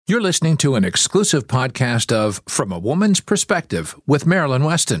You're listening to an exclusive podcast of From a Woman's Perspective with Marilyn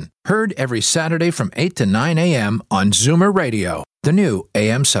Weston. Heard every Saturday from 8 to 9 a.m. on Zoomer Radio, the new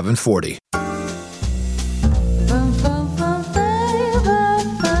AM 740.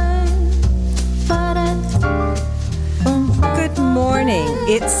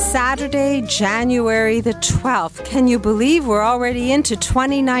 It's Saturday, January the 12th. Can you believe we're already into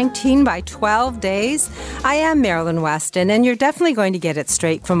 2019 by 12 days? I am Marilyn Weston, and you're definitely going to get it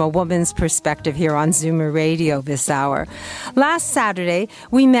straight from a woman's perspective here on Zoomer Radio this hour. Last Saturday,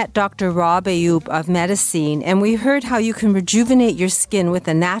 we met Dr. Rob Ayoub of Medicine, and we heard how you can rejuvenate your skin with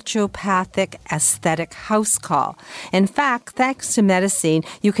a naturopathic aesthetic house call. In fact, thanks to Medicine,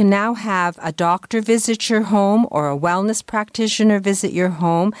 you can now have a doctor visit your home or a wellness practitioner visit your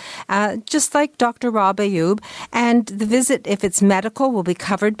home, just like Dr. Rob Ayoub. And the visit, if it's medical, will be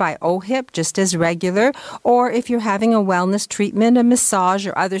covered by OHIP, just as regular. Or if you're having a wellness treatment, a massage,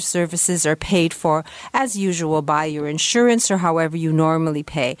 or other services are paid for, as usual, by your insurance or however you normally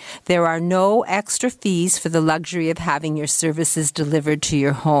pay. There are no extra fees for the luxury of having your services delivered to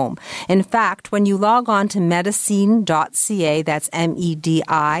your home. In fact, when you log on to medicine.ca, that's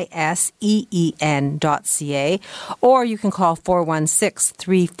mediseen.ca, or you can call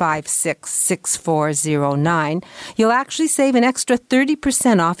 416-356-6409. You'll actually save an extra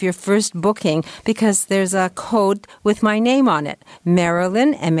 30% off your first booking because there's a code with my name on it,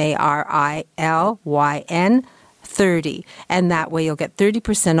 Marilyn, Marilyn 30, and that way you'll get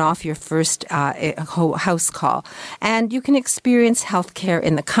 30% off your first house call. And you can experience healthcare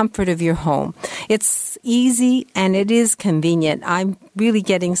in the comfort of your home. It's easy and it is convenient. I'm really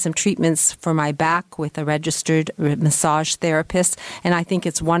getting some treatments for my back with a registered massage therapist, and I think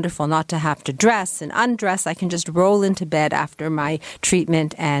it's wonderful not to have to dress and undress. I can just roll into bed after my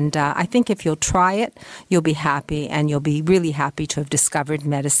treatment, and I think if you'll try it, you'll be happy, and you'll be really happy to have discovered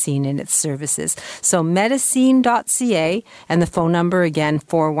Medicine and its services. So medicine.ca, and the phone number again,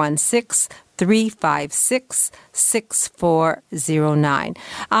 416-356-6409.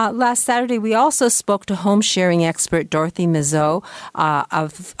 Last Saturday, we also spoke to home sharing expert Dorothy Mazeau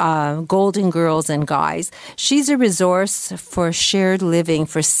of Golden Girls and Guys. She's a resource for shared living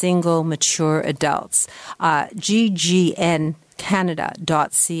for single, mature adults.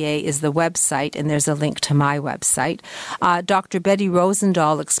 ggncanada.ca is the website, and there's a link to my website. Dr. Betty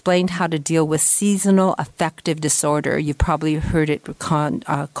Rosendahl explained how to deal with seasonal affective disorder. You've probably heard it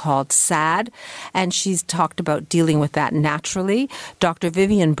called SAD, and she's talked about dealing with that naturally. Dr.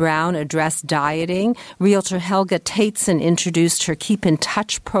 Vivian Brown addressed dieting. Realtor Helga Tateson introduced her Keep in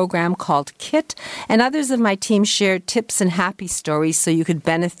Touch program called KIT, and others of my team shared tips and happy stories so you could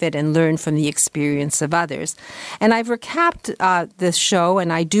benefit and learn from the experience of others. And I've recapped this show,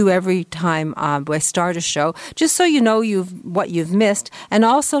 and I do every time I start a show, just so you know what you've missed, and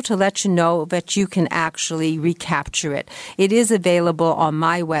also to let you know that you can actually recapture it. It is available on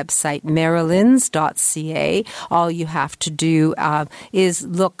my website, marilyns.ca. All you have to do is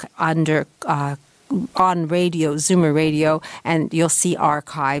look under on radio, Zoomer Radio, and you'll see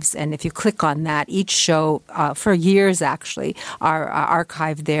archives. And if you click on that, each show for years actually are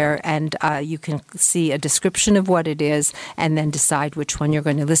archived there, and you can see a description of what it is and then decide which one you're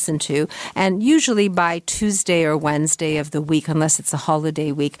going to listen to. And usually by Tuesday or Wednesday of the week, unless it's a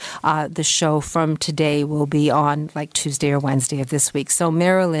holiday week, the show from today will be on like Tuesday or Wednesday of this week. So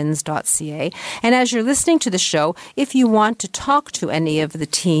marilyns.ca. And as you're listening to the show, if you want to talk to any of the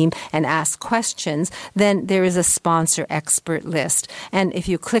team and ask questions, then there is a sponsor expert list. And if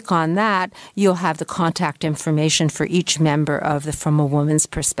you click on that, you'll have the contact information for each member of the From a Woman's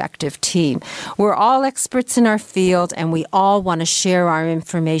Perspective team. We're all experts in our field, and we all want to share our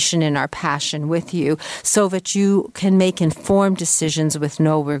information and our passion with you so that you can make informed decisions with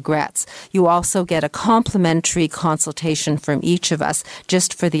no regrets. You also get a complimentary consultation from each of us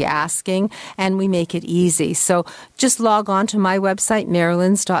just for the asking, and we make it easy. So just log on to my website,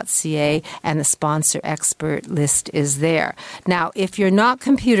 marilyns.ca, and the sponsor expert list is there. Now, if you're not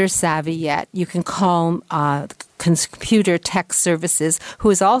computer savvy yet, you can call Computer Tech Services, who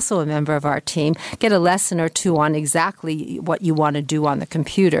is also a member of our team, get a lesson or two on exactly what you want to do on the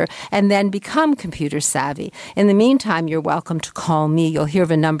computer, and then become computer savvy. In the meantime, you're welcome to call me. You'll hear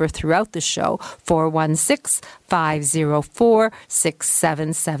the number throughout the show, 416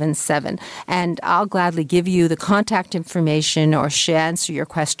 1-866-504-6777. And I'll gladly give you the contact information or answer your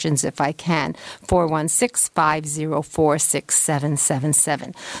questions if I can.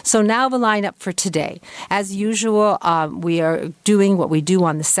 416-504-6777. So now the lineup for today. As usual, we are doing what we do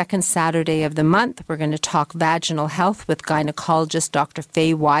on the second Saturday of the month. We're going to talk vaginal health with gynecologist Dr.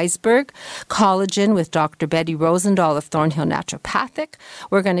 Faye Weisberg, collagen with Dr. Betty Rosendahl of Thornhill Naturopathic.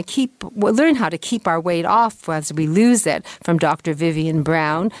 We're going to learn how to keep our weight off as we lose it from Dr. Vivian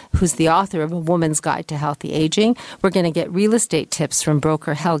Brown, who's the author of A Woman's Guide to Healthy Aging. We're going to get real estate tips from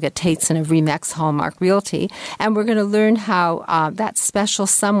broker Helga Tateson of Remax Hallmark Realty. And we're going to learn how that special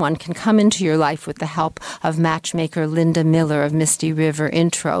someone can come into your life with the help of matchmaker Linda Miller of Misty River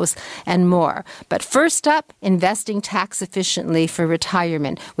Intros and more. But first up, investing tax efficiently for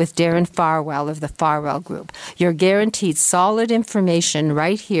retirement with Darren Farwell of the Farwell Group. You're guaranteed solid information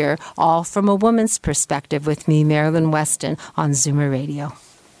right here, all from a woman's perspective with me, Marilyn Weston, on Zoomer Radio.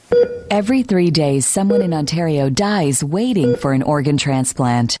 Every 3 days, someone in Ontario dies waiting for an organ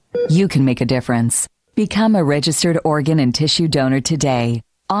transplant. You can make a difference. Become a registered organ and tissue donor today.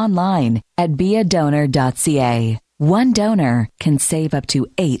 Online at beadonor.ca. One donor can save up to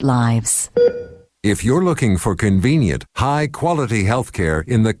 8 lives. If you're looking for convenient, high-quality health care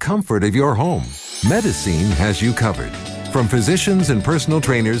in the comfort of your home, Medicine has you covered. From physicians and personal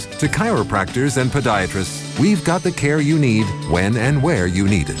trainers to chiropractors and podiatrists, we've got the care you need when and where you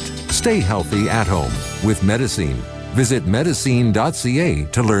need it. Stay healthy at home with Medicine. Visit medicine.ca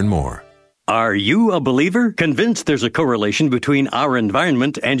to learn more. Are you a believer? Convinced there's a correlation between our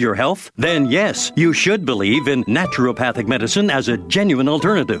environment and your health? Then yes, you should believe in naturopathic medicine as a genuine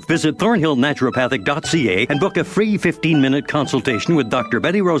alternative. Visit thornhillnaturopathic.ca and book a free 15-minute consultation with Dr.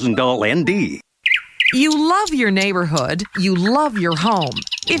 Betty Rosendahl, ND. You love your neighborhood. You love your home.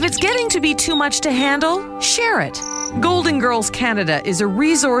 If it's getting to be too much to handle, share it. Golden Girls Canada is a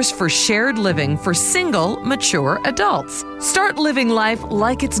resource for shared living for single, mature adults. Start living life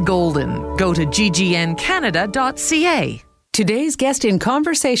like it's golden. Go to ggncanada.ca. Today's guest in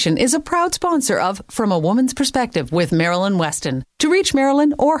conversation is a proud sponsor of From a Woman's Perspective with Marilyn Weston. To reach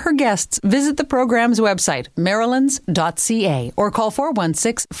Marilyn or her guests, visit the program's website, marilyns.ca, or call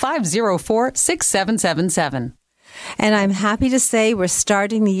 416-504-6777. And I'm happy to say we're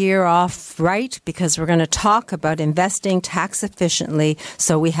starting the year off right because we're going to talk about investing tax efficiently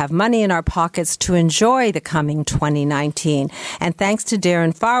so we have money in our pockets to enjoy the coming 2019. And thanks to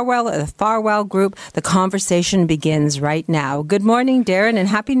Darren Farwell of the Farwell Group, the conversation begins right now. Good morning, Darren, and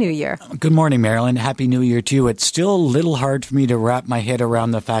Happy New Year. Good morning, Marilyn. Happy New Year to you. It's still a little hard for me to wrap my head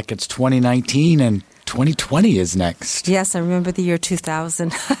around the fact it's 2019 and 2020 is next. Yes, I remember the year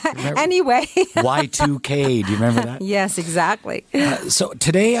 2000. Anyway. Y2K, do you remember that? Yes, exactly. So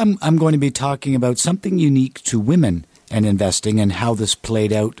today I'm going to be talking about something unique to women and investing and how this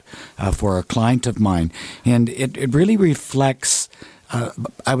played out for a client of mine. And it really reflects,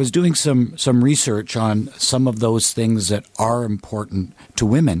 I was doing some research on some of those things that are important to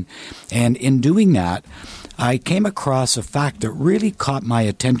women. And in doing that, I came across a fact that really caught my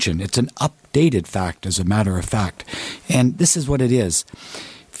attention. It's an updated fact, as a matter of fact. And this is what it is.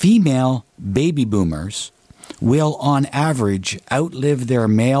 Female baby boomers will, on average, outlive their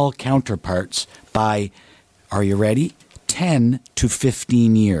male counterparts by, are you ready, 10 to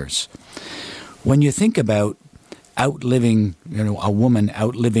 15 years. When you think about outliving, a woman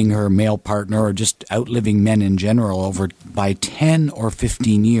outliving her male partner or just outliving men in general by 10 or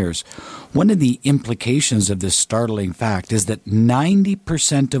 15 years, one of the implications of this startling fact is that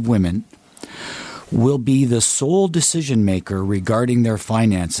 90% of women will be the sole decision maker regarding their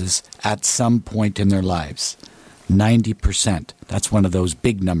finances at some point in their lives. 90%. That's one of those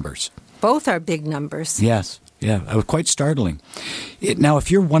big numbers. Both are big numbers. Yes. Yeah, it was quite startling. Now,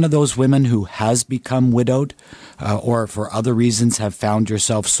 if you're one of those women who has become widowed or for other reasons have found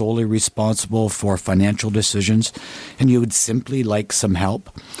yourself solely responsible for financial decisions and you would simply like some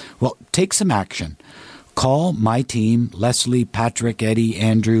help, well, take some action. Call my team, Leslie, Patrick, Eddie,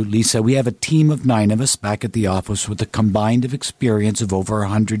 Andrew, Lisa. We have a team of 9 of us back at the office with a combined experience of over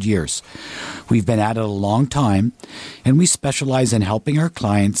 100 years. We've been at it a long time, and we specialize in helping our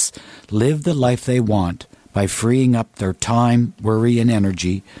clients live the life they want by freeing up their time, worry, and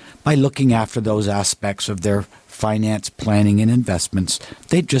energy by looking after those aspects of their finance planning and investments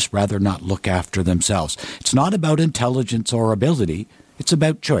they'd just rather not look after themselves. It's not about intelligence or ability. It's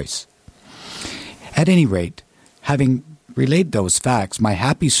about choice. At any rate, having relayed those facts, my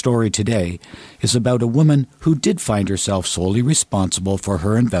happy story today is about a woman who did find herself solely responsible for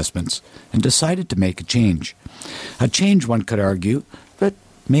her investments and decided to make a change. A change, one could argue, that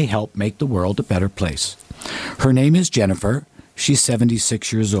may help make the world a better place. Her name is Jennifer. She's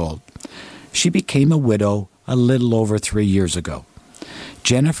 76 years old. She became a widow a little over 3 years ago.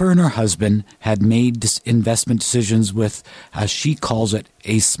 Jennifer and her husband had made investment decisions with, as she calls it,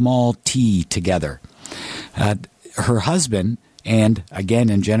 a small T together. Her husband, and again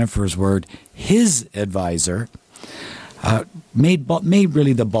in Jennifer's word, his advisor, made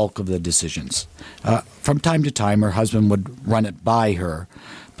really the bulk of the decisions. From time to time, her husband would run it by her,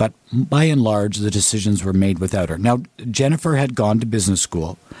 but by and large, the decisions were made without her. Now, Jennifer had gone to business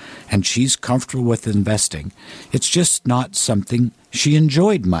school, and she's comfortable with investing. It's just not something she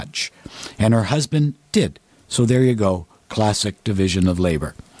enjoyed much, and her husband did. So there you go, classic division of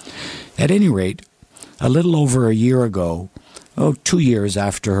labor. At any rate, a little over a year ago, 2 years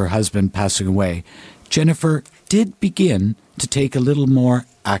after her husband passing away, Jennifer did begin to take a little more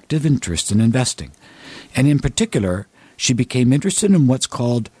active interest in investing. And in particular, she became interested in what's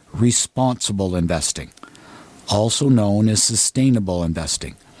called responsible investing, also known as sustainable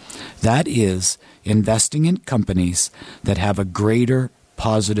investing. That is, investing in companies that have a greater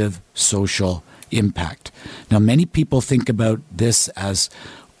positive social impact. Now, many people think about this as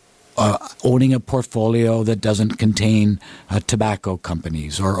owning a portfolio that doesn't contain tobacco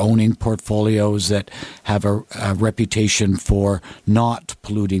companies, or owning portfolios that have a reputation for not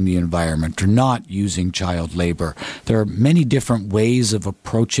polluting the environment or not using child labor. There are many different ways of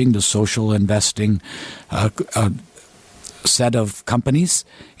approaching the social investing set of companies,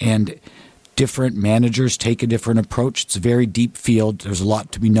 and different managers take a different approach. It's a very deep field. There's a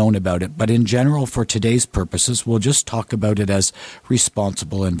lot to be known about it. But in general, for today's purposes, we'll just talk about it as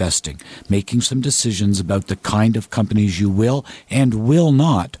responsible investing, making some decisions about the kind of companies you will and will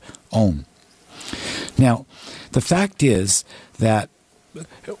not own. Now, the fact is that,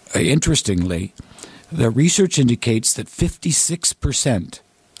 interestingly, the research indicates that 56%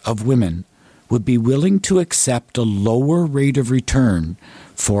 of women would be willing to accept a lower rate of return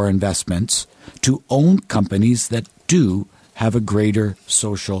for investments to own companies that do have a greater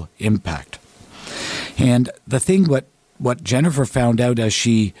social impact. And the thing what Jennifer found out as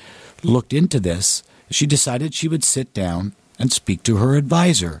she looked into this, she decided she would sit down and speak to her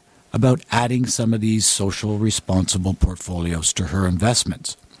advisor about adding some of these social responsible portfolios to her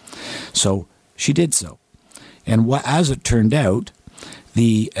investments. So she did so. And as it turned out,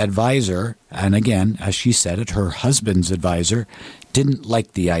 the advisor, and again, as she said it, her husband's advisor, didn't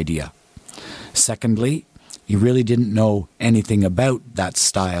like the idea. Secondly, he really didn't know anything about that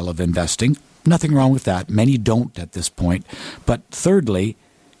style of investing. Nothing wrong with that. Many don't at this point. But thirdly,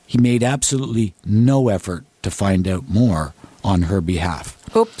 he made absolutely no effort to find out more on her behalf.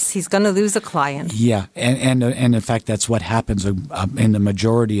 Oops, he's going to lose a client. Yeah, and in fact, that's what happens in the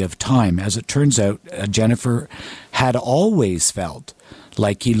majority of time. As it turns out, Jennifer had always felt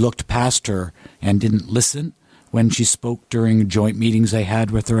like he looked past her and didn't listen when she spoke during joint meetings they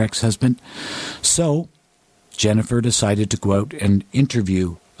had with her ex-husband. So Jennifer decided to go out and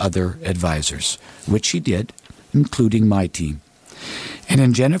interview other advisors, which she did, including my team. And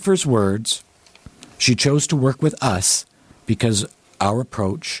in Jennifer's words, she chose to work with us because our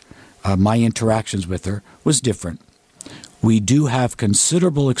approach, my interactions with her, was different. We do have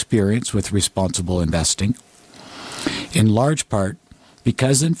considerable experience with responsible investing, in large part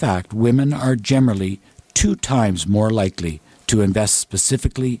because, in fact, women are generally 2 times more likely to invest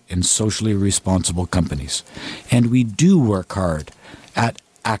specifically in socially responsible companies. And we do work hard at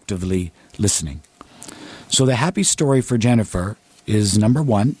actively listening. So the happy story for Jennifer is, number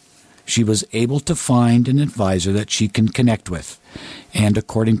 1, she was able to find an advisor that she can connect with. And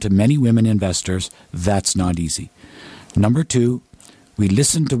according to many women investors, that's not easy. Number 2, we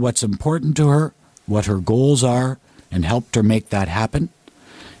listened to what's important to her, what her goals are, and helped her make that happen.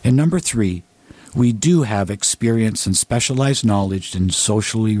 And number 3, we do have experience and specialized knowledge in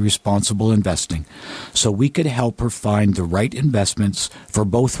socially responsible investing, so we could help her find the right investments for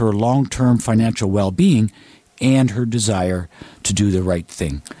both her long-term financial well-being and her desire to do the right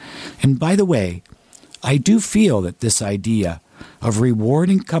thing. And by the way, I do feel that this idea of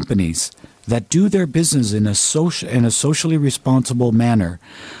rewarding companies that do their business in a socially responsible manner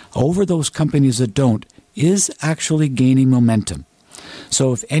over those companies that don't is actually gaining momentum.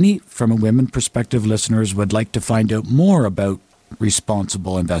 So if any from a women perspective listeners would like to find out more about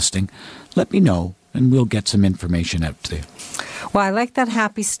responsible investing, let me know and we'll get some information out to you. Well, I like that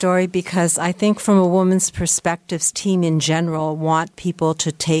happy story because I think from a woman's perspective, team in general want people to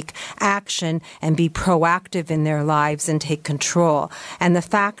take action and be proactive in their lives and take control. And the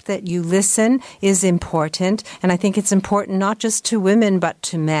fact that you listen is important. And I think it's important not just to women, but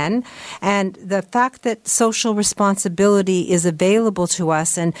to men. And the fact that social responsibility is available to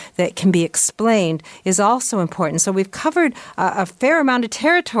us and that can be explained is also important. So we've covered a fair amount of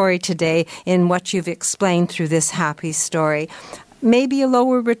territory today in what you've explained through this happy story. Maybe a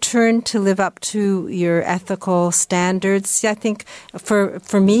lower return to live up to your ethical standards. I think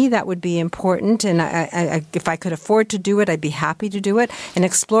for me that would be important, and I, if I could afford to do it, I'd be happy to do it. And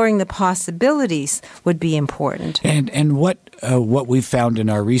exploring the possibilities would be important. And what we've found in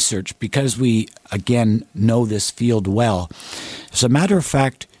our research, because we again know this field well, as a matter of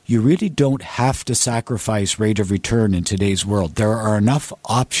fact, you really don't have to sacrifice rate of return in today's world. There are enough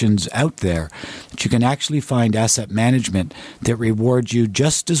options out there that you can actually find asset management that rewards you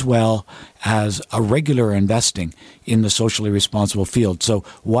just as well as a regular investing in the socially responsible field. So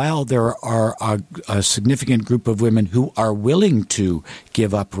while there are a significant group of women who are willing to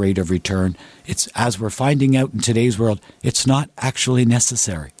give up rate of return, it's, as we're finding out in today's world, it's not actually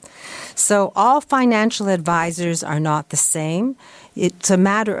necessary. So all financial advisors are not the same. It's a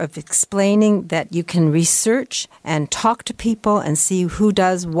matter of explaining that you can research and talk to people and see who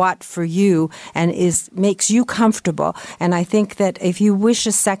does what for you and makes you comfortable. And I think that if you wish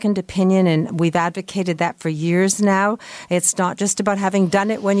a second opinion, and we've advocated that for years now, it's not just about having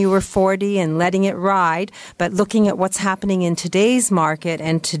done it when you were 40 and letting it ride, but looking at what's happening in today's market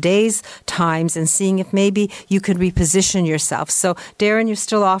and today's times and seeing if maybe you could reposition yourself. So, Darren, you're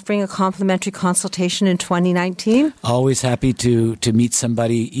still offering a complimentary consultation in 2019? Always happy to meet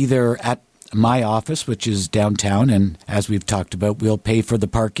somebody either at my office, which is downtown, and as we've talked about, we'll pay for the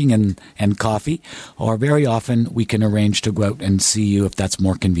parking and coffee, or very often we can arrange to go out and see you if that's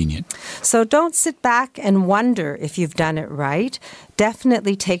more convenient. So don't sit back and wonder if you've done it right.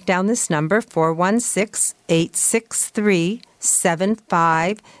 Definitely take down this number,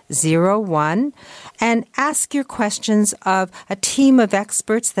 416-863-7501, and ask your questions of a team of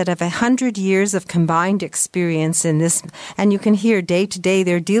experts that have 100 years of combined experience in this, and you can hear day to day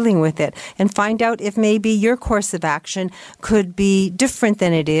they're dealing with it, and find out if maybe your course of action could be different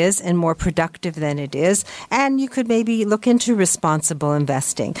than it is and more productive than it is, and you could maybe look into responsible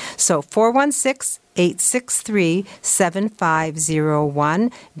investing. So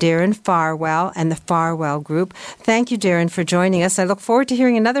 416-863-7501, Darren Farwell and the Farwell Group. Thank you, Darren, for joining us. I look forward to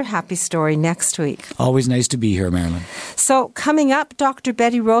hearing another happy story next week. Always nice to be here, Marilyn. So coming up, Dr.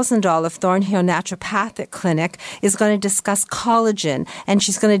 Betty Rosendahl of Thornhill Naturopathic Clinic is going to discuss collagen, and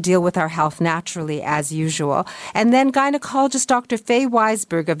she's going to deal with our health naturally as usual. And then gynecologist Dr. Faye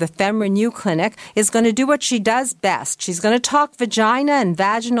Weisberg of the FemRenew Clinic is going to do what she does best. She's going to talk vagina and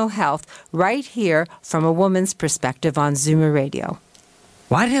vaginal health right here from a woman's perspective on Zoomer Radio.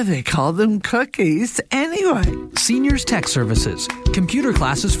 Why do they call them cookies anyway? Seniors Tech Services. Computer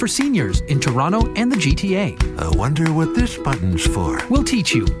classes for seniors in Toronto and the GTA. I wonder what this button's for. We'll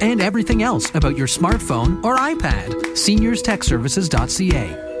teach you and everything else about your smartphone or iPad.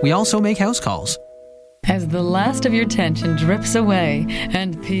 SeniorsTechServices.ca. We also make house calls. As the last of your tension drips away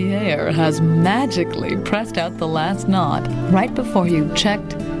and Pierre has magically pressed out the last knot right before you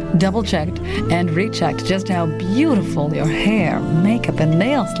checked, double-checked, and rechecked just how beautiful your hair, makeup, and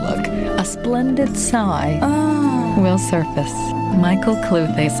nails look, a splendid sigh will surface. Michael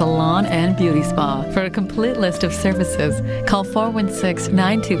Cluthe Salon and Beauty Spa. For a complete list of services, call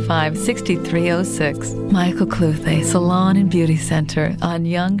 416-925-6306. Michael Cluthe Salon and Beauty Center on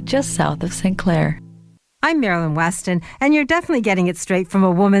Yonge, just south of St. Clair. I'm Marilyn Weston, and you're definitely getting it straight from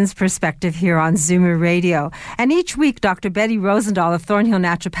a woman's perspective here on Zoomer Radio. And each week, Dr. Betty Rosendahl of Thornhill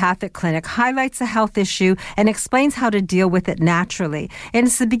Naturopathic Clinic highlights a health issue and explains how to deal with it naturally. And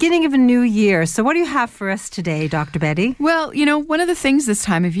it's the beginning of a new year. So what do you have for us today, Dr. Betty? Well, you know, one of the things this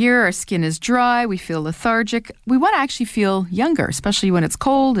time of year, our skin is dry, we feel lethargic. We want to actually feel younger, especially when it's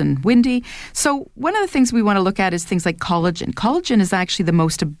cold and windy. So one of the things we want to look at is things like collagen. Collagen is actually the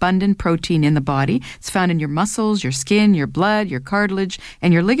most abundant protein in the body. It's found in your muscles, your skin, your blood, your cartilage,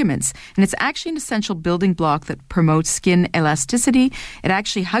 and your ligaments. And it's actually an essential building block that promotes skin elasticity. It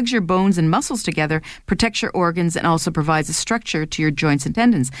actually hugs your bones and muscles together, protects your organs, and also provides a structure to your joints and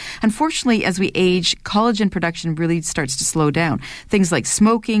tendons. Unfortunately, as we age, collagen production really starts to slow down. Things like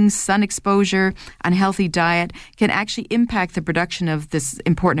smoking, sun exposure, unhealthy diet can actually impact the production of this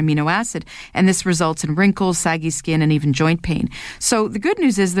important amino acid, and this results in wrinkles, saggy skin, and even joint pain. So the good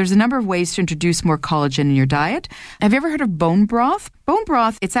news is there's a number of ways to introduce more collagen in your diet. Have you ever heard of bone broth? Bone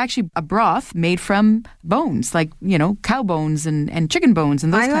broth, it's actually a broth made from bones, like, cow bones and chicken bones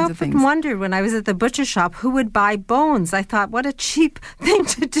and those kinds of things. I often wondered when I was at the butcher shop who would buy bones. I thought, what a cheap thing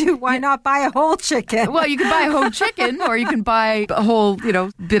to do. Why not buy a whole chicken? Well, you can buy a whole chicken or you can buy a whole,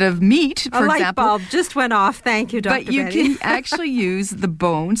 bit of meat, for example. A light bulb just went off. Thank you, Dr. But you can actually use the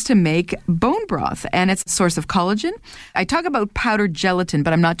bones to make bone broth, and it's a source of collagen. I talk about powdered gelatin,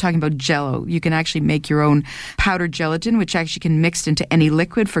 but I'm not talking about Jell-O. You can actually make your own powdered gelatin, which actually can mix into any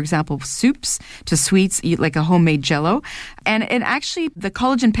liquid, for example, soups to sweets, like a homemade Jell-O. And actually, the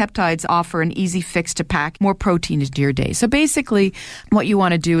collagen peptides offer an easy fix to pack more protein into your day. So basically, what you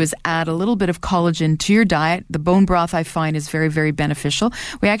want to do is add a little bit of collagen to your diet. The bone broth, I find, is very, very beneficial.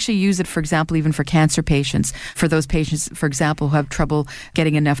 We actually use it, for example, even for cancer patients. For those patients, for example, who have trouble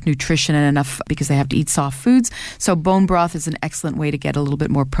getting enough nutrition and enough because they have to eat soft foods. So bone broth is an excellent way to get a little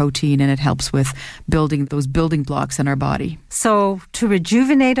bit more protein, and it helps with building those building blocks in our body. So to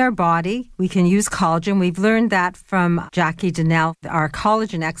rejuvenate our body, we can use collagen. We've learned that from Jackie Donnell, our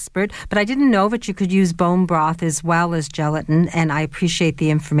collagen expert, but I didn't know that you could use bone broth as well as gelatin, and I appreciate the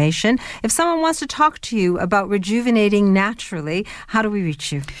information. If someone wants to talk to you about rejuvenating naturally, how do we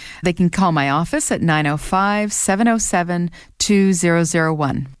reach you? They can call my office at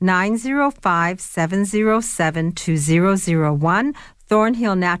 905-707-2001. 905-707-2001.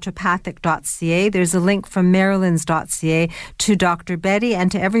 thornhillnaturopathic.ca. There's a link from marylands.ca to Dr. Betty and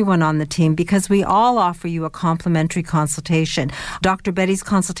to everyone on the team, because we all offer you a complimentary consultation. Dr. Betty's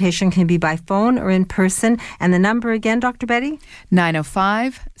consultation can be by phone or in person. And the number again, Dr. Betty?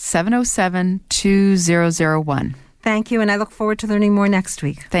 905-707-2001. Thank you, and I look forward to learning more next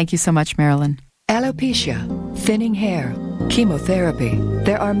week. Thank you so much, Marilyn. Alopecia, thinning hair, chemotherapy.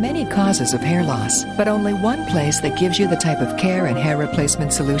 There are many causes of hair loss, but only one place that gives you the type of care and hair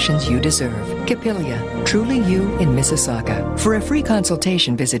replacement solutions you deserve. Capilia, Truly You in Mississauga. For a free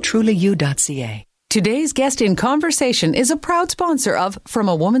consultation, visit trulyu.ca. Today's guest in conversation is a proud sponsor of From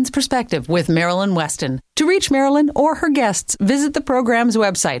a Woman's Perspective with Marilyn Weston. To reach Marilyn or her guests, visit the program's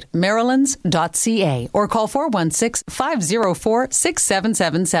website, marylands.ca, or call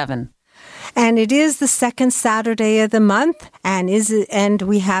 416-504-6777. And it is the second Saturday of the month, and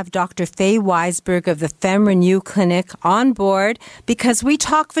we have Dr. Faye Weisberg of the FemRenew Clinic on board, because we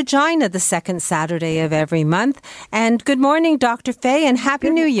talk vagina the second Saturday of every month. And good morning, Dr. Faye, and Happy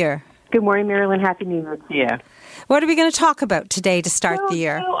New Year. Good morning, Marilyn. Happy New Year to you. What are we going to talk about today to start the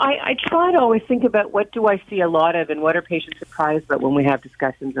year? I try to always think about what do I see a lot of and what are patients surprised about when we have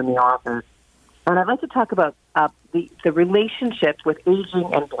discussions in the office. And I'd like to talk about the relationships with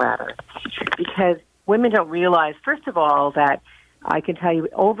aging and bladder, because women don't realize, first of all, that I can tell you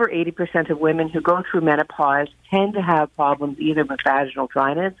over 80% of women who go through menopause tend to have problems either with vaginal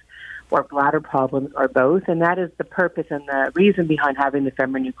dryness or bladder problems or both. And that is the purpose and the reason behind having the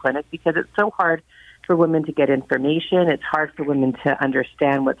FemRenew Clinic, because it's so hard for women to get information. It's hard for women to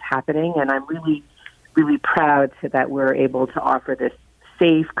understand what's happening. And I'm really, really proud that we're able to offer this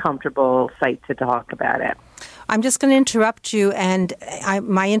safe, comfortable site to talk about it. I'm just going to interrupt you, and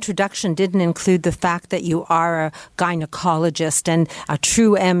my introduction didn't include the fact that you are a gynecologist and a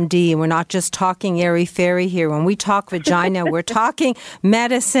true MD. We're not just talking airy-fairy here. When we talk vagina, we're talking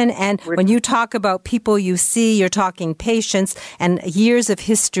medicine, and when you talk about people you see, you're talking patients and years of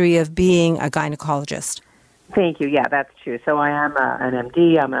history of being a gynecologist. Thank you. Yeah, that's true. So I am an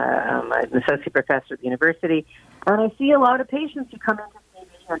MD. I'm an associate professor at the university, and I see a lot of patients who come into me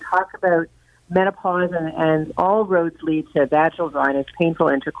and talk about menopause, and all roads lead to vaginal dryness, painful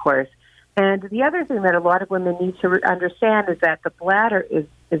intercourse. And the other thing that a lot of women need to understand is that the bladder is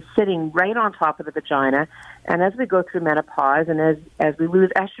sitting right on top of the vagina. And as we go through menopause and as we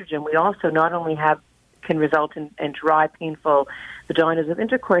lose estrogen, we also not only can result in dry, painful vaginas with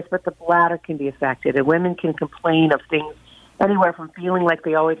intercourse, but the bladder can be affected. And women can complain of things anywhere from feeling like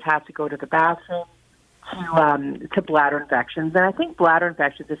they always have to go to the bathroom to bladder infections. And I think bladder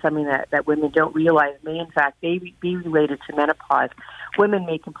infections is something that women don't realize may, in fact, be related to menopause. Women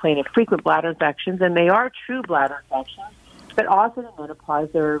may complain of frequent bladder infections, and they are true bladder infections, but often in menopause,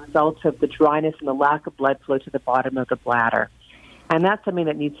 they're a result of the dryness and the lack of blood flow to the bottom of the bladder. And that's something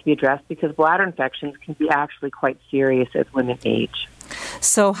that needs to be addressed, because bladder infections can be actually quite serious as women age.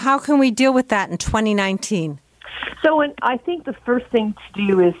 So how can we deal with that in 2019? So I think the first thing to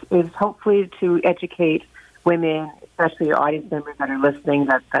do is hopefully to educate women, especially your audience members that are listening,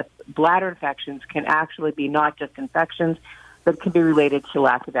 that bladder infections can actually be not just infections, but can be related to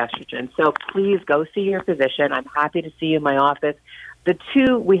lack of estrogen. So please go see your physician. I'm happy to see you in my office. The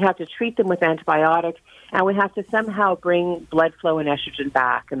two, we have to treat them with antibiotics. And we have to somehow bring blood flow and estrogen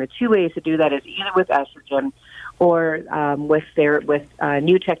back. And the two ways to do that is either with estrogen or with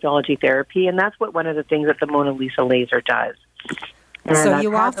new technology therapy. And that's what one of the things that the Mona Lisa laser does. And so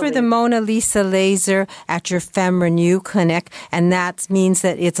you offer the Mona Lisa laser at your FemRenew clinic, and that means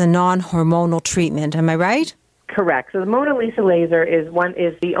that it's a non-hormonal treatment. Am I right? Correct. So the Mona Lisa laser is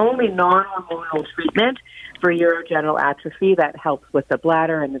the only non-hormonal treatment for urogenital atrophy that helps with the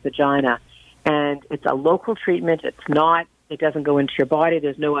bladder and the vagina. And it's a local treatment. It doesn't go into your body.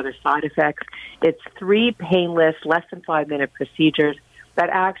 There's no other side effects. It's 3 painless, less than 5-minute procedures that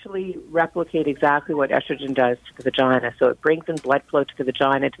actually replicate exactly what estrogen does to the vagina. So it brings in blood flow to the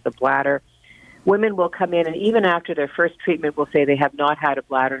vagina, to the bladder. Women will come in, and even after their first treatment, will say they have not had a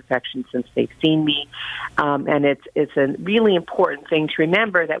bladder infection since they've seen me. And it's a really important thing to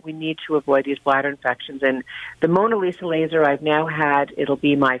remember that we need to avoid these bladder infections. And the Mona Lisa laser I've now had, it'll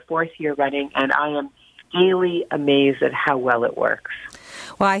be my 4th year running, and I am daily amazed at how well it works.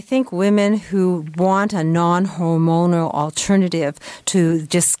 Well, I think women who want a non-hormonal alternative to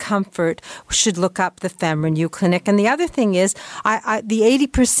discomfort should look up the FemRenew Clinic. And the other thing is, the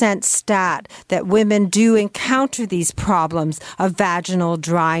 80% stat that women do encounter these problems of vaginal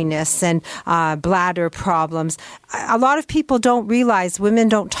dryness and bladder problems. A lot of people don't realize, women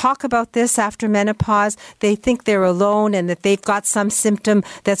don't talk about this after menopause. They think they're alone and that they've got some symptom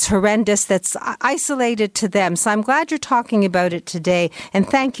that's horrendous, that's isolated to them. So I'm glad you're talking about it today, and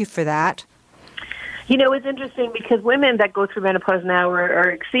thank you for that. You know, it's interesting because women that go through menopause now are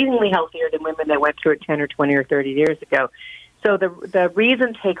exceedingly healthier than women that went through it 10 or 20 or 30 years ago. So the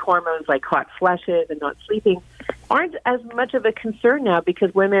reason take hormones like hot flushes and not sleeping aren't as much of a concern now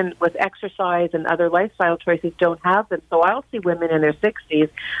because women with exercise and other lifestyle choices don't have them. So I'll see women in their 60s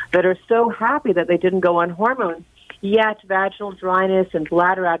that are so happy that they didn't go on hormones, yet vaginal dryness and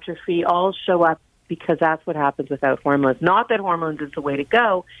bladder atrophy all show up because that's what happens without hormones. Not that hormones is the way to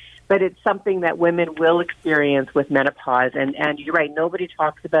go, but it's something that women will experience with menopause. And you're right, nobody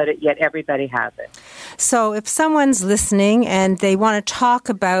talks about it, yet everybody has it. So if someone's listening and they want to talk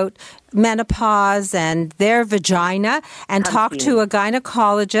about menopause and their vagina and talk to a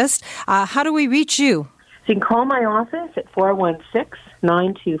gynecologist, how do we reach you? So you can call my office at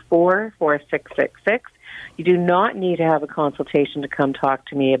 416-924-4666. You do not need to have a consultation to come talk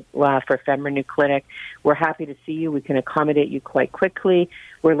to me for FemRenew Clinic. We're happy to see you. We can accommodate you quite quickly.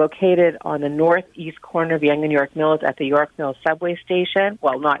 We're located on the northeast corner of Yonge and York Mills at the York Mills subway station.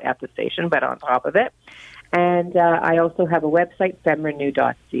 Well, not at the station, but on top of it. And I also have a website,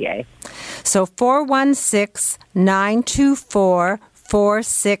 femrenew.ca. So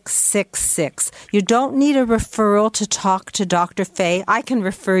 416-924-4666. You don't need a referral to talk to Dr. Faye. I can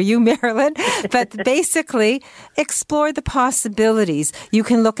refer you, Marilyn. But basically, explore the possibilities. You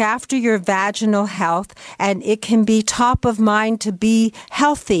can look after your vaginal health, and it can be top of mind to be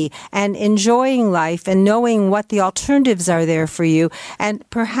healthy and enjoying life and knowing what the alternatives are there for you. And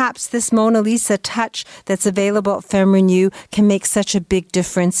perhaps this Mona Lisa touch that's available at FemRenew can make such a big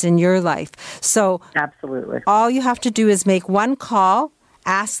difference in your life. So absolutely, all you have to do is make one call,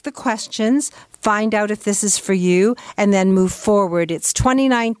 ask the questions, find out if this is for you, and then move forward. It's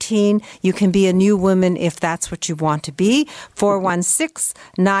 2019. You can be a new woman if that's what you want to be.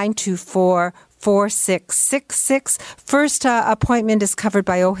 416-924-4666. First appointment is covered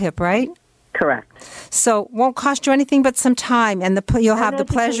by OHIP, right? Correct. So won't cost you anything but some time, and you'll have the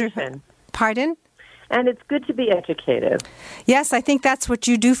pleasure. Pardon? And it's good to be educated. Yes, I think that's what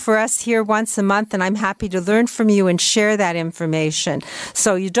you do for us here once a month, and I'm happy to learn from you and share that information.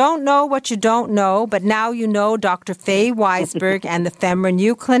 So you don't know what you don't know, but now you know Dr. Faye Weisberg and the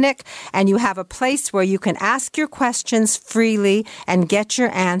FemRenew Clinic, and you have a place where you can ask your questions freely and get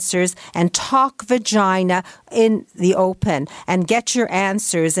your answers and talk vagina in the open and get your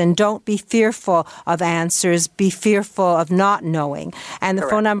answers, and don't be fearful of answers. Be fearful of not knowing. And the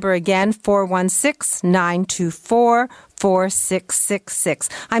phone number again, 416-924-4666.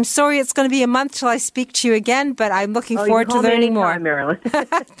 I'm sorry it's going to be a month till I speak to you again, but I'm looking forward to learning more. Marilyn.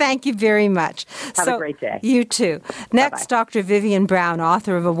 Thank you very much. Have a great day. You too. Next, Bye-bye. Dr. Vivian Brown,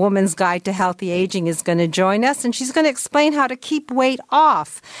 author of A Woman's Guide to Healthy Aging, is going to join us, and she's going to explain how to keep weight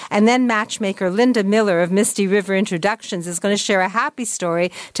off. And then matchmaker Linda Miller of Misty River Introductions is going to share a happy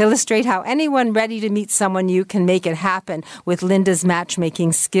story to illustrate how anyone ready to meet someone new can make it happen with Linda's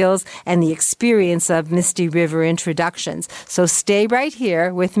matchmaking skills and the experience of Misty River Introductions. So stay right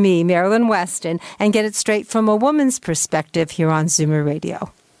here with me, Marilyn Weston, and get it straight from a woman's perspective here on Zoomer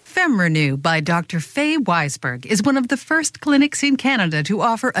Radio. FemRenew by Dr. Faye Weisberg is one of the first clinics in Canada to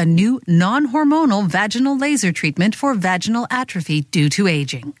offer a new non-hormonal vaginal laser treatment for vaginal atrophy due to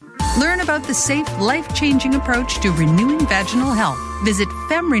aging. Learn about the safe, life-changing approach to renewing vaginal health. Visit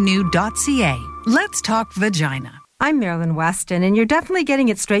femrenew.ca. Let's talk vagina. I'm Marilyn Weston, and you're definitely getting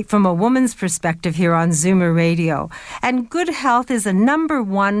it straight from a woman's perspective here on Zoomer Radio. And good health is a number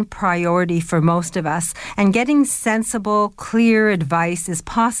one priority for most of us, and getting sensible, clear advice is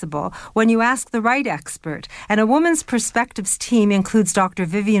possible when you ask the right expert. And a Women's Perspectives team includes Dr.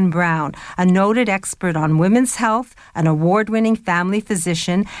 Vivian Brown, a noted expert on women's health, an award-winning family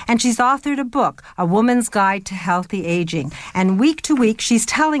physician, and she's authored a book, A Woman's Guide to Healthy Aging. And week to week, she's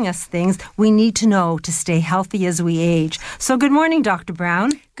telling us things we need to know to stay healthy as we age. So good morning, Dr.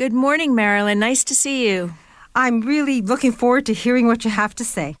 Brown. Good morning, Marilyn. Nice to see you. I'm really looking forward to hearing what you have to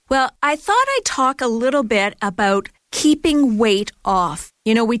say. Well, I thought I'd talk a little bit about keeping weight off.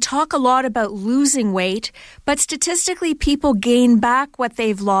 You know, we talk a lot about losing weight, but statistically, people gain back what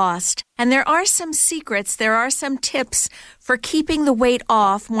they've lost. And there are some secrets, there are some tips for keeping the weight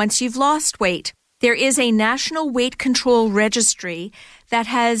off once you've lost weight. There is a national weight control registry that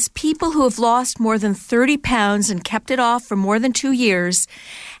has people who have lost more than 30 pounds and kept it off for more than 2 years.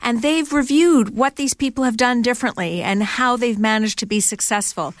 And they've reviewed what these people have done differently and how they've managed to be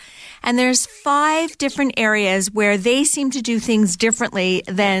successful. And there's 5 different areas where they seem to do things differently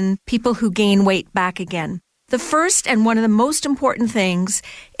than people who gain weight back again. The first and one of the most important things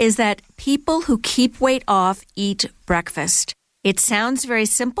is that people who keep weight off eat breakfast. It sounds very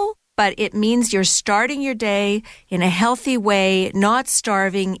simple, but it means you're starting your day in a healthy way, not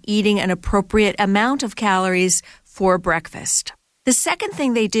starving, eating an appropriate amount of calories for breakfast. The second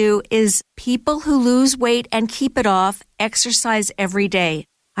thing they do is people who lose weight and keep it off exercise every day.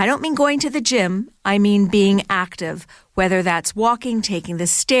 I don't mean going to the gym, I mean being active, whether that's walking, taking the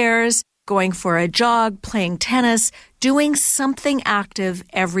stairs, going for a jog, playing tennis, doing something active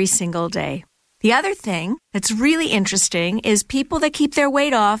every single day. The other thing that's really interesting is people that keep their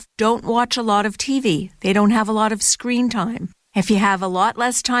weight off don't watch a lot of TV. They don't have a lot of screen time. If you have a lot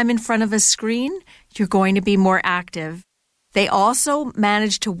less time in front of a screen, you're going to be more active. They also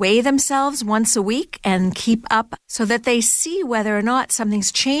manage to weigh themselves once a week and keep up so that they see whether or not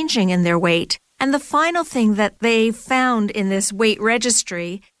something's changing in their weight. And the final thing that they found in this weight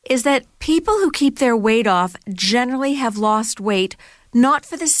registry is that people who keep their weight off generally have lost weight not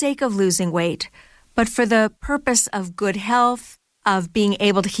for the sake of losing weight, but for the purpose of good health, of being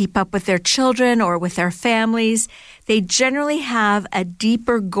able to keep up with their children or with their families. They generally have a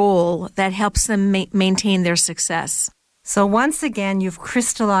deeper goal that helps them maintain their success. So once again, you've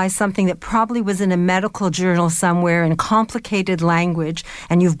crystallized something that probably was in a medical journal somewhere in complicated language,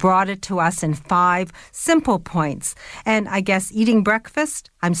 and you've brought it to us in 5 simple points. And I guess eating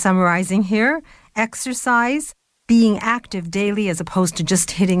breakfast, I'm summarizing here, exercise, being active daily as opposed to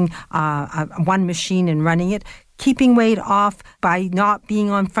just hitting one machine and running it, keeping weight off by not being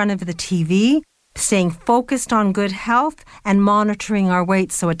on front of the TV, staying focused on good health, and monitoring our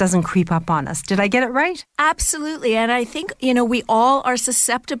weight so it doesn't creep up on us. Did I get it right? Absolutely. And I think, we all are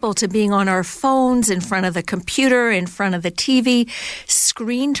susceptible to being on our phones, in front of the computer, in front of the TV.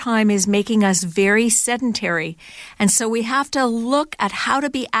 Screen time is making us very sedentary. And so we have to look at how to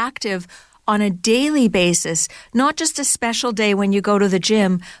be active on a daily basis, not just a special day when you go to the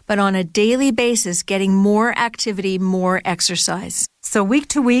gym, but on a daily basis, getting more activity, more exercise. So week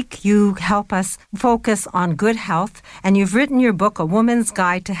to week, you help us focus on good health, and you've written your book, A Woman's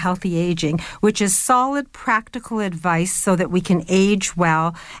Guide to Healthy Aging, which is solid, practical advice so that we can age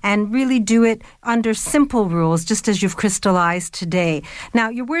well and really do it under simple rules, just as you've crystallized today.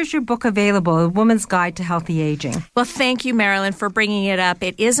 Now, where's your book available, A Woman's Guide to Healthy Aging? Well, thank you, Marilyn, for bringing it up.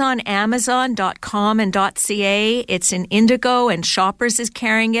 It is on Amazon.com and .ca. It's in Indigo, and Shoppers is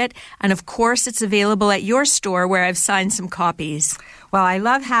carrying it. And, of course, it's available at your store where I've signed some copies. Well, I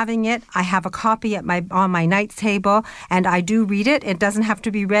love having it. I have a copy on my night table, and I do read it. It doesn't have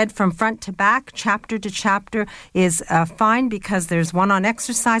to be read from front to back. Chapter to chapter is fine because there's one on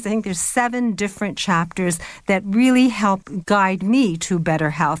exercise. I think there's 7 different chapters that really help guide me to better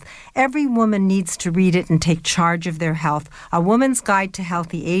health. Every woman needs to read it and take charge of their health. A Woman's Guide to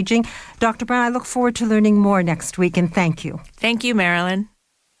Healthy Aging. Dr. Brown, I look forward to learning more next week, and thank you. Thank you, Marilyn.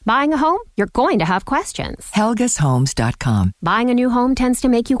 Buying a home? You're going to have questions. HelgasHomes.com. Buying a new home tends to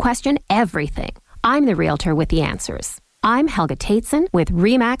make you question everything. I'm the realtor with the answers. I'm Helga Tateson with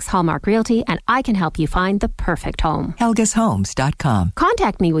RE/MAX Hallmark Realty, and I can help you find the perfect home. HelgasHomes.com.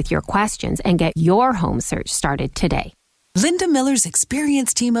 Contact me with your questions and get your home search started today. Linda Miller's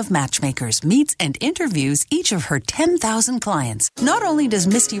experienced team of matchmakers meets and interviews each of her 10,000 clients. Not only does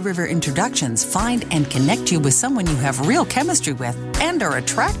Misty River Introductions find and connect you with someone you have real chemistry with and are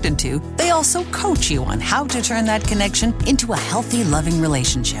attracted to, they also coach you on how to turn that connection into a healthy, loving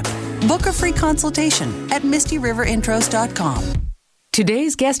relationship. Book a free consultation at MistyRiverIntros.com.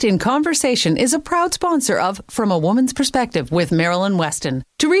 Today's guest in conversation is a proud sponsor of From a Woman's Perspective with Marilyn Weston.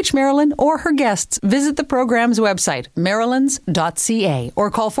 To reach Marilyn or her guests, visit the program's website, marilyns.ca,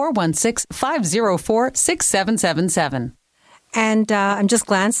 or call 416-504-6777. And I'm just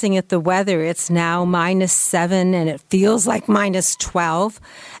glancing at the weather. It's now -7 and it feels like -12.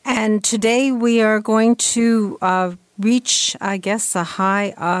 And today we are going to reach, I guess, a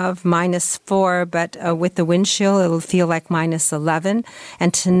high of -4, but with the wind chill, it'll feel like -11.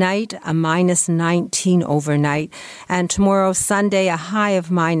 And tonight, a -19 overnight. And tomorrow, Sunday, a high of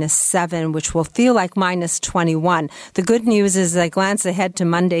 -7, which will feel like -21. The good news is, as I glance ahead to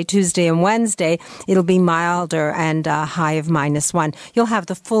Monday, Tuesday, and Wednesday, it'll be milder and a high of -1. You'll have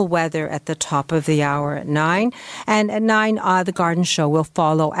the full weather at the top of the hour at 9. And at 9, the Garden Show will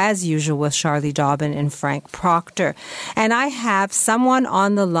follow, as usual, with Charlie Dobbin and Frank Proctor. And I have someone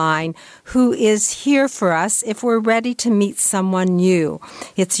on the line who is here for us if we're ready to meet someone new.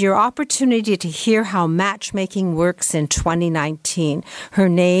 It's your opportunity to hear how matchmaking works in 2019. Her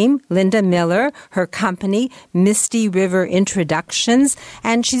name, Linda Miller, her company, Misty River Introductions,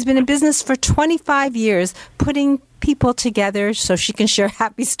 and she's been in business for 25 years, putting people together so she can share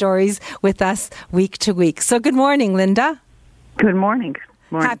happy stories with us week to week. So good morning, Linda. Good morning.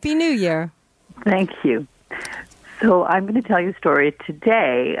 Happy New Year. Thank you. So I'm going to tell you a story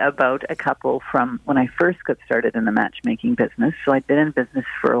today about a couple from when I first got started in the matchmaking business. So I'd been in business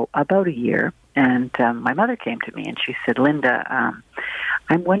for about a year, and my mother came to me and she said, Linda,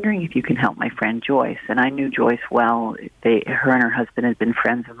 I'm wondering if you can help my friend Joyce. And I knew Joyce well. Her and her husband had been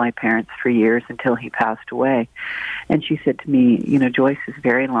friends of my parents for years until he passed away. And she said to me, Joyce is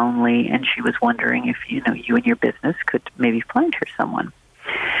very lonely, and she was wondering if, you and your business could maybe find her someone.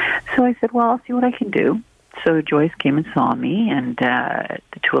 So I said, well, I'll see what I can do. So Joyce came and saw me, and the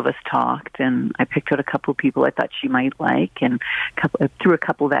two of us talked, and I picked out a couple of people I thought she might like, and threw a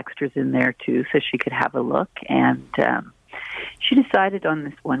couple of extras in there, too, so she could have a look. And she decided on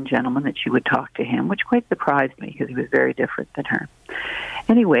this one gentleman that she would talk to him, which quite surprised me because he was very different than her.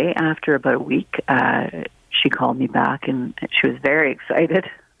 Anyway, after about a week, she called me back, and she was very excited.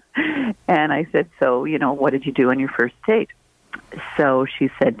 And I said, so, what did you do on your first date? So she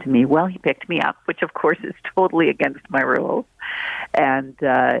said to me, well, he picked me up, which of course is totally against my rules. And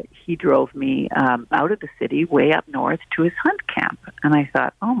he drove me out of the city, way up north, to his hunt camp. And I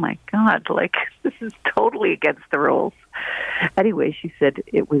thought, oh my God, this is totally against the rules. Anyway, she said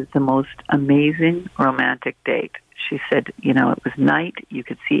it was the most amazing romantic date. She said, it was night. You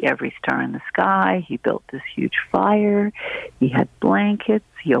could see every star in the sky. He built this huge fire. He had blankets.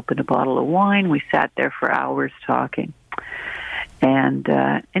 He opened a bottle of wine. We sat there for hours talking. And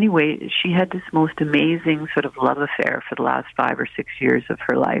anyway, she had this most amazing sort of love affair for the last 5 or 6 years of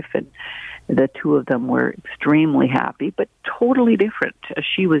her life. And the two of them were extremely happy, but totally different.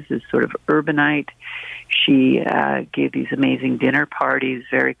 She was this sort of urbanite. She gave these amazing dinner parties,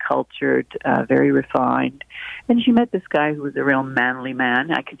 very cultured, very refined. And she met this guy who was a real manly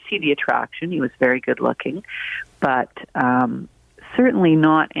man. I could see the attraction. He was very good looking, but certainly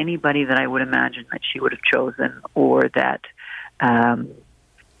not anybody that I would imagine that she would have chosen, or that I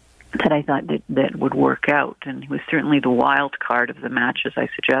thought that would work out. And he was certainly the wild card of the matches I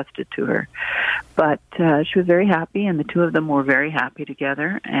suggested to her. But she was very happy, and the two of them were very happy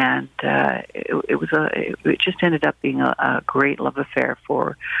together. And it just ended up being a great love affair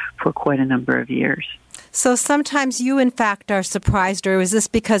for quite a number of years. So sometimes you, in fact, are surprised, or is this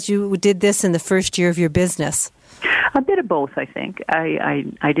because you did this in the first year of your business? A bit of both, I think. I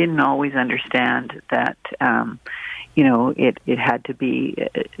didn't always understand that, it had to be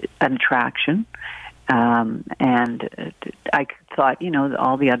an attraction. And I thought,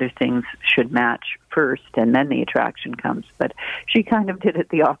 all the other things should match first, and then the attraction comes. But she kind of did it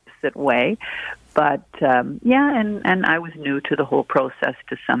the opposite way. But, and I was new to the whole process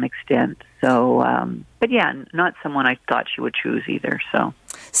to some extent. So, not someone I thought she would choose either,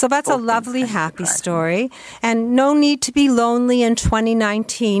 So that's a lovely, happy story. And no need to be lonely in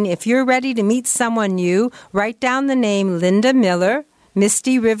 2019. If you're ready to meet someone new, write down the name Linda Miller,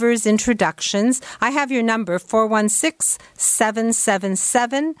 Misty Rivers Introductions. I have your number,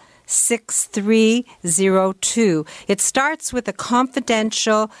 416-777-6302. It starts with a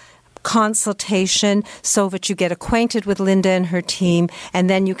confidential consultation so that you get acquainted with Linda and her team, and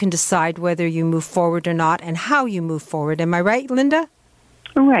then you can decide whether you move forward or not and how you move forward. Am I right, Linda?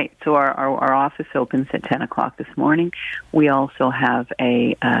 Right. So our office opens at 10 o'clock this morning. We also have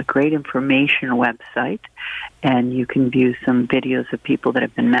a great information website, and you can view some videos of people that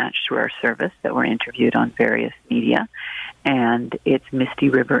have been matched through our service that were interviewed on various media. And it's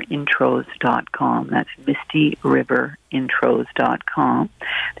MistyRiverIntros.com. That's MistyRiverIntros.com.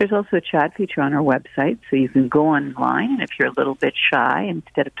 There's also a chat feature on our website, so you can go online, and if you're a little bit shy,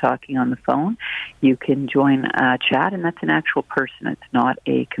 instead of talking on the phone, you can join a chat, and that's an actual person. It's not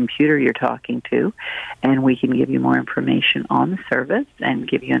a computer you're talking to, and we can give you more information on the service and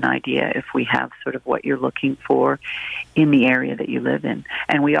give you an idea if we have sort of what you're looking for in the area that you live in.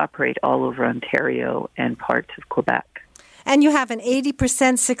 And we operate all over Ontario and parts of Quebec. And you have an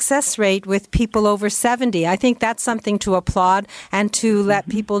 80% success rate with people over 70. I think that's something to applaud and to let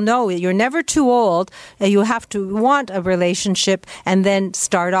people know. You're never too old. You have to want a relationship and then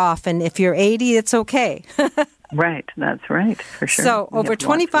start off. And if you're 80, it's okay. Right, that's right, for sure. So, over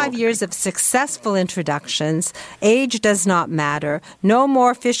 25 years of successful introductions, age does not matter. No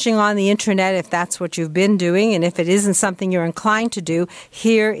more fishing on the internet if that's what you've been doing, and if it isn't something you're inclined to do,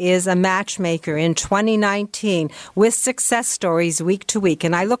 here is a matchmaker in 2019 with success stories week to week.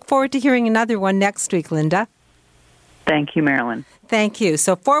 And I look forward to hearing another one next week, Linda. Thank you, Marilyn. Thank you.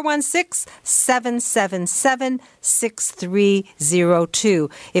 So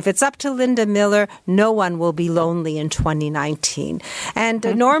 416-777-6302. If it's up to Linda Miller, no one will be lonely in 2019.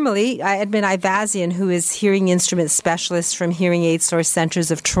 And normally, Edmund Ivazian, who is hearing instrument specialist from Hearing Aid Source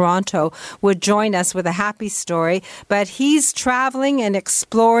Centres of Toronto, would join us with a happy story. But he's traveling and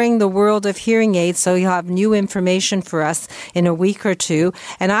exploring the world of hearing aids, so he'll have new information for us in a week or two.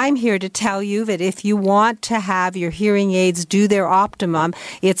 And I'm here to tell you that if you want to have your hearing aids do their optimum,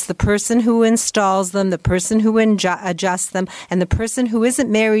 it's the person who installs them, the person who adjusts them, and the person who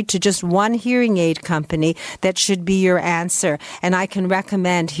isn't married to just one hearing aid company that should be your answer. And I can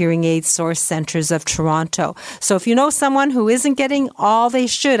recommend Hearing Aid Source Centres of Toronto. So if you know someone who isn't getting all they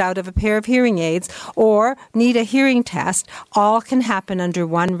should out of a pair of hearing aids or need a hearing test, all can happen under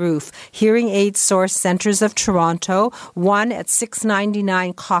one roof. Hearing Aid Source Centres of Toronto, one at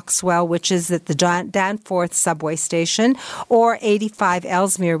 699 Coxwell, which is at the Danforth subway station, or 85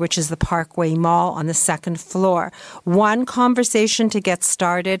 Ellesmere, which is the Parkway Mall on the second floor. One conversation to get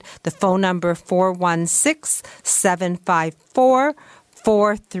started. The phone number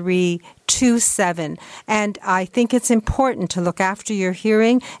 416-754-4327. And I think it's important to look after your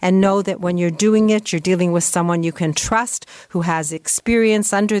hearing and know that when you're doing it, you're dealing with someone you can trust who has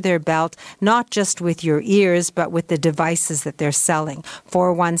experience under their belt, not just with your ears, but with the devices that they're selling.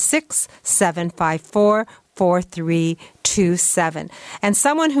 416-754-4327. And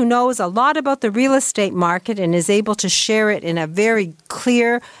someone who knows a lot about the real estate market and is able to share it in a very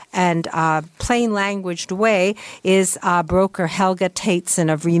clear and plain languaged way is broker Helga Tateson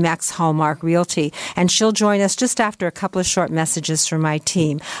of RE/MAX Hallmark Realty. And she'll join us just after a couple of short messages from my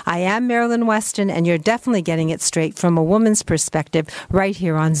team. I am Marilyn Weston, and you're definitely getting it straight from a woman's perspective right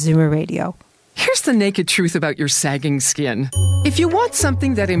here on Zoomer Radio. Here's the naked truth about your sagging skin. If you want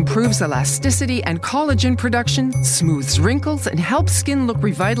something that improves elasticity and collagen production, smooths wrinkles, and helps skin look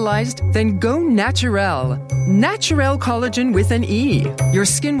revitalized, then go Naturel. Naturel Collagen with an E. Your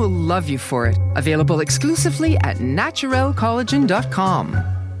skin will love you for it. Available exclusively at naturelcollagen.com.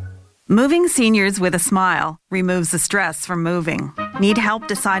 Moving seniors with a smile removes the stress from moving. Need help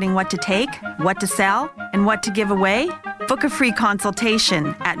deciding what to take, what to sell, and what to give away? Book a free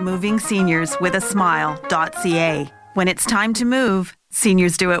consultation at movingseniorswithasmile.ca. When it's time to move,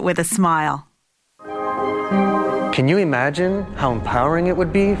 seniors do it with a smile. Can you imagine how empowering it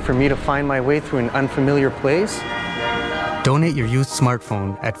would be for me to find my way through an unfamiliar place? Donate your used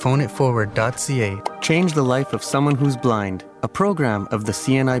smartphone at phoneitforward.ca. Change the life of someone who's blind. A program of the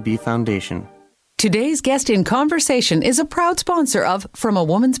CNIB Foundation. Today's guest in conversation is a proud sponsor of From a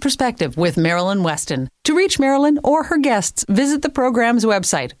Woman's Perspective with Marilyn Weston. To reach Marilyn or her guests, visit the program's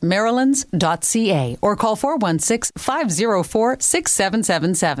website, marilyns.ca, or call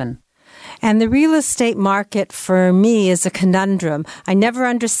 416-504-6777. And the real estate market for me is a conundrum. I never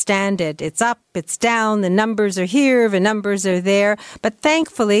understand it. It's up, it's down, the numbers are here, the numbers are there. But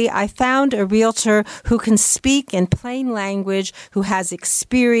thankfully, I found a realtor who can speak in plain language, who has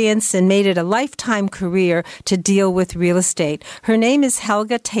experience and made it a lifetime career to deal with real estate. Her name is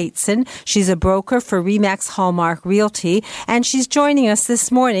Helga Tateson. She's a broker for RE/MAX Hallmark Realty, and she's joining us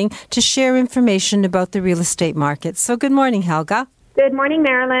this morning to share information about the real estate market. So good morning, Helga. Good morning,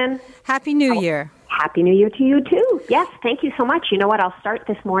 Marilyn. Happy New Year. Happy New Year to you, too. Yes, thank you so much. You know what? I'll start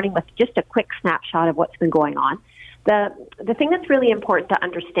this morning with just a quick snapshot of what's been going on. The thing that's really important to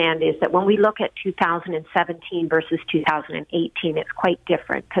understand is that when we look at 2017 versus 2018, it's quite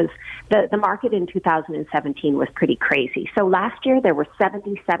different because the market in 2017 was pretty crazy. So last year there were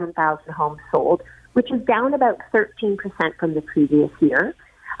 77,000 homes sold, which is down about 13% from the previous year.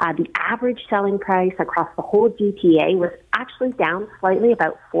 The average selling price across the whole GTA was actually down slightly,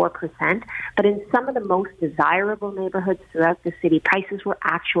 about 4%, but in some of the most desirable neighborhoods throughout the city, prices were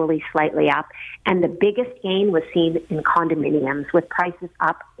actually slightly up, and the biggest gain was seen in condominiums, with prices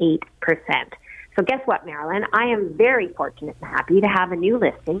up 8%. So guess what, Marilyn? I am very fortunate and happy to have a new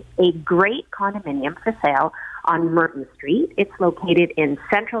listing, a great condominium for sale on Merton Street. It's located in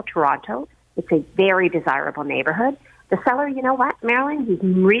central Toronto. It's a very desirable neighborhood. The seller, you know what, Marilyn? He's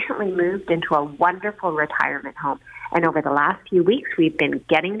recently moved into a wonderful retirement home. And over the last few weeks, we've been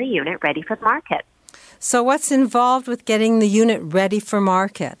getting the unit ready for market. So what's involved with getting the unit ready for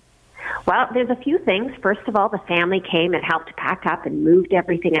market? Well, there's a few things. First of all, the family came and helped pack up and moved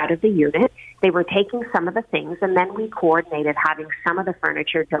everything out of the unit. They were taking some of the things, and then we coordinated having some of the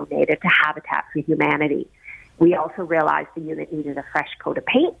furniture donated to Habitat for Humanity. We also realized the unit needed a fresh coat of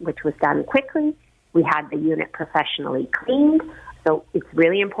paint, which was done quickly. We had the unit professionally cleaned. So it's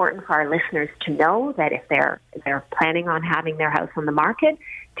really important for our listeners to know that if they're planning on having their house on the market,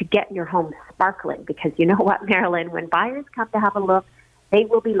 to get your home sparkling. Because you know what, Marilyn, when buyers come to have a look, they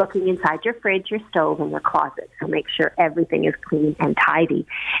will be looking inside your fridge, your stove, and your closet. So make sure everything is clean and tidy.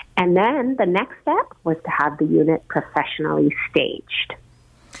 And then the next step was to have the unit professionally staged.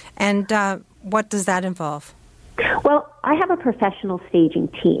 And what does that involve? Well, I have a professional staging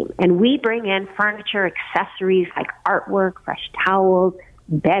team, and we bring in furniture, accessories like artwork, fresh towels,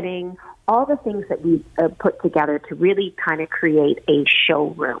 bedding, all the things that we put together to really kind of create a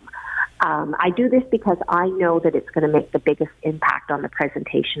showroom. I do this because I know that it's going to make the biggest impact on the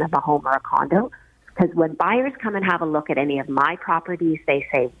presentation of a home or a condo. Because when buyers come and have a look at any of my properties, they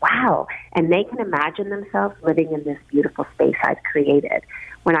say, wow, and they can imagine themselves living in this beautiful space I've created.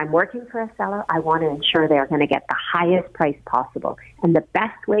 When I'm working for a seller, I want to ensure they're going to get the highest price possible. And the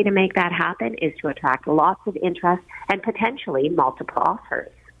best way to make that happen is to attract lots of interest and potentially multiple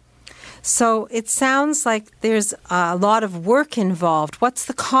offers. So it sounds like there's a lot of work involved. What's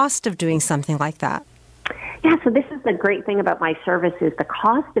the cost of doing something like that? Yeah, so this is the great thing about my service is the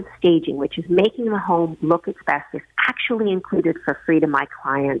cost of staging, which is making the home look its best, is actually included for free to my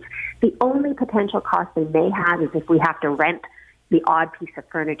clients. The only potential cost they may have is if we have to rent the odd piece of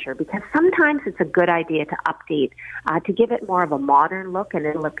furniture, because sometimes it's a good idea to update, to give it more of a modern look, and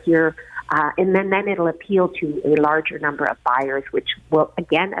it'll appear, and then it'll appeal to a larger number of buyers, which will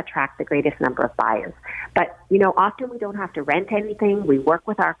again attract the greatest number of buyers. But you know, often we don't have to rent anything. We work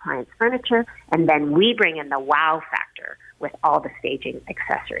with our clients' furniture, and then we bring in the wow factor with all the staging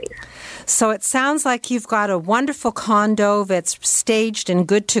accessories. So it sounds like you've got a wonderful condo that's staged and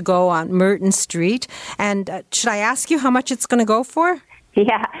good to go on Merton Street. And should I ask you how much it's going to go for?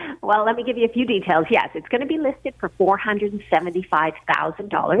 Yeah, well, let me give you a few details. Yes, it's going to be listed for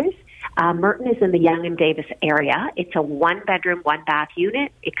 $475,000. Merton is in the Yonge and Davis area. It's a one-bedroom, one-bath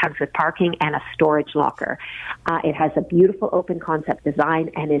unit. It comes with parking and a storage locker. It has a beautiful open-concept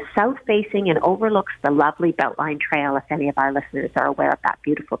design and is south-facing and overlooks the lovely Beltline Trail, if any of our listeners are aware of that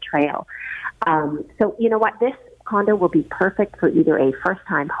beautiful trail. So, you know what? This condo will be perfect for either a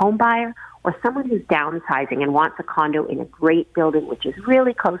first-time home buyer or someone who's downsizing and wants a condo in a great building, which is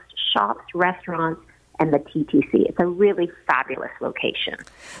really close to shops, restaurants, and the TTC. It's a really fabulous location.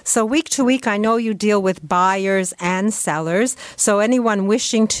 So week to week, I know you deal with buyers and sellers. So anyone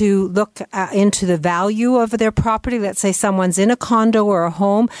wishing to look into the value of their property, let's say someone's in a condo or a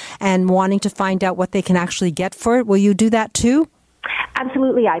home and wanting to find out what they can actually get for it, will you do that too?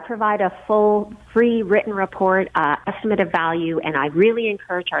 Absolutely. I provide a full, free written report, estimate of value, and I really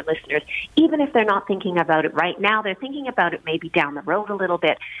encourage our listeners, even if they're not thinking about it right now, they're thinking about it maybe down the road a little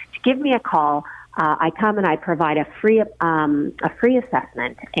bit, to give me a call. I come and I provide a free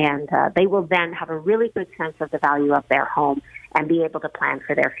assessment, and they will then have a really good sense of the value of their home and be able to plan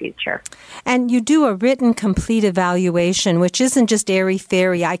for their future. And you do a written, complete evaluation, which isn't just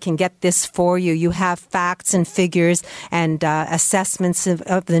airy-fairy, I can get this for you. You have facts and figures and assessments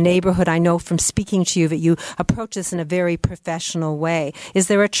of the neighborhood. I know from speaking to you that you approach this in a very professional way. Is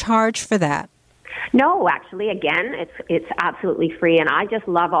there a charge for that? No, actually, again, it's absolutely free, and I just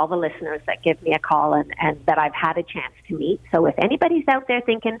love all the listeners that give me a call and that I've had a chance to meet. So if anybody's out there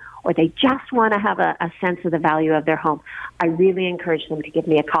thinking, or they just want to have a sense of the value of their home, I really encourage them to give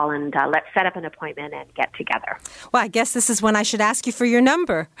me a call and let's set up an appointment and get together. Well, I guess this is when I should ask you for your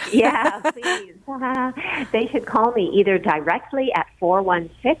number. Yeah, please. They should call me either directly at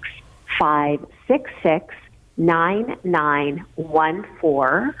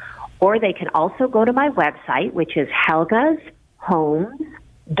 416-566-9914, or they can also go to my website, which is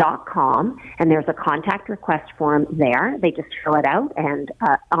helgashomes.com, and there's a contact request form there. They just fill it out, and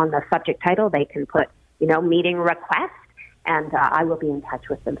on the subject title, they can put, meeting request, and I will be in touch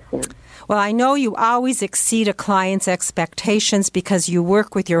with them soon. Well, I know you always exceed a client's expectations because you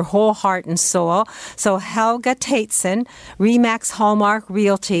work with your whole heart and soul. So Helga Tateson, RE/MAX Hallmark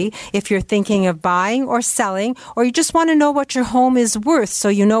Realty, if you're thinking of buying or selling, or you just want to know what your home is worth so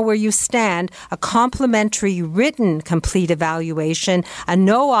you know where you stand, a complimentary written complete evaluation, a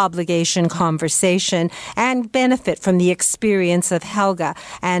no-obligation conversation, and benefit from the experience of Helga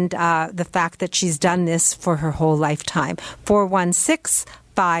and the fact that she's done this for her whole lifetime.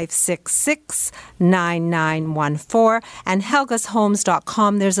 416-566-9914 and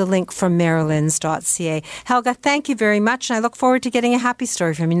helgashomes.com. There's a link from marilyns.ca. Helga, thank you very much, and I look forward to getting a happy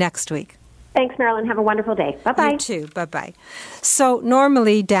story from you next week. Thanks, Marilyn. Have a wonderful day. Bye-bye. You too. Bye-bye. So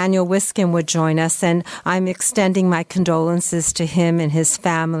normally Daniel Wiskin would join us, and I'm extending my condolences to him and his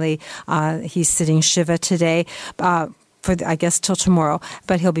family. He's sitting Shiva today. For, I guess, till tomorrow,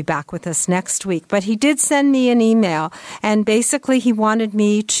 but he'll be back with us next week. But he did send me an email, and basically he wanted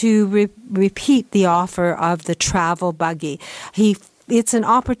me to repeat the offer of the travel buggy. It's an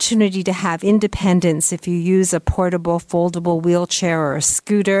opportunity to have independence if you use a portable, foldable wheelchair or a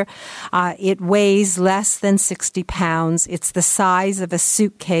scooter. It weighs less than 60 pounds. It's the size of a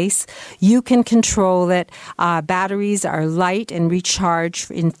suitcase. You can control it. Batteries are light and recharge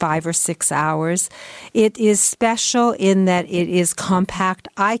in 5 or 6 hours. It is special in that it is compact.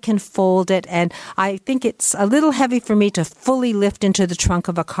 I can fold it, and I think it's a little heavy for me to fully lift into the trunk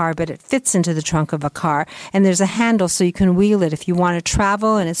of a car, but it fits into the trunk of a car. And there's a handle so you can wheel it if you want to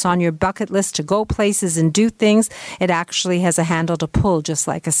travel and it's on your bucket list to go places and do things. It actually has a handle to pull just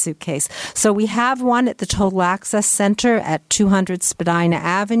like a suitcase. So we have one at the Total Access Center at 200 Spadina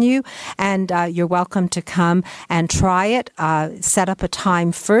Avenue, and you're welcome to come and try it. Set up a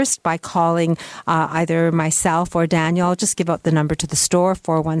time first by calling either myself or Daniel. I'll just give out the number to the store,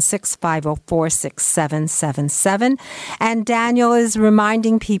 416-504-6777. And Daniel is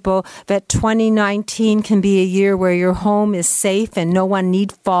reminding people that 2019 can be a year where your home is safe and no one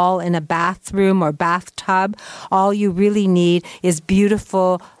need fall in a bathroom or bathtub. All you really need is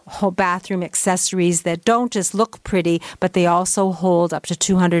beautiful whole bathroom accessories that don't just look pretty, but they also hold up to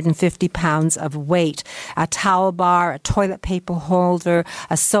 250 pounds of weight. A towel bar, a toilet paper holder,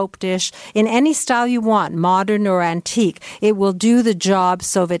 a soap dish, in any style you want, modern or antique. It will do the job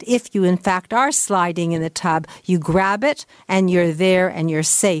so that if you in fact are sliding in the tub, you grab it and you're there and you're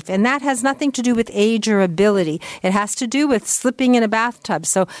safe. And that has nothing to do with age or ability. It has to do with slipping in a bathtub.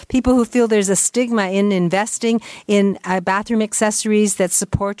 So people who feel there's a stigma in investing in bathroom accessories that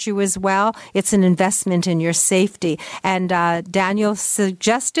support you as well, it's an investment in your safety. And Daniel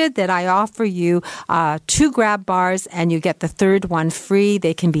suggested that I offer you 2 grab bars and you get the third one free.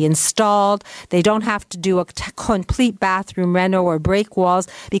 They can be installed. They don't have to do a complete bathroom reno or break walls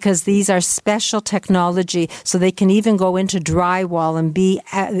because these are special technology, so they can even go into drywall and be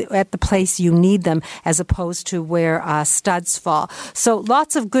at the place you need them as opposed to where studs fall. So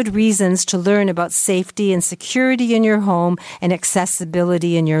lots of good reasons to learn about safety and security in your home and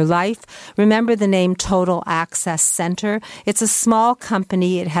accessibility in your life. Remember the name Total Access Center. It's a small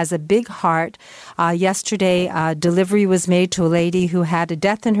company. It has a big heart. Yesterday, delivery was made to a lady who had a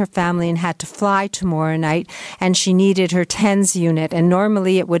death in her family and had to fly tomorrow night, and she needed her TENS unit. And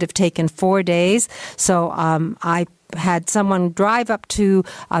normally it would have taken 4 days. So I had someone drive up to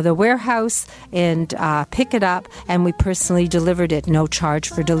the warehouse and pick it up, and we personally delivered it, no charge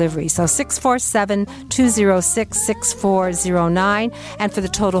for delivery. So 647-206-6409. And for the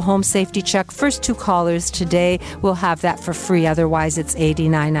total home safety check, first 2 callers today will have that for free. Otherwise, it's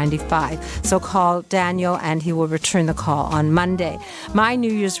 $89.95. So call Daniel, and he will return the call on Monday. My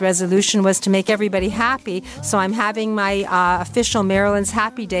New Year's resolution was to make everybody happy, so I'm having my official Marilyn's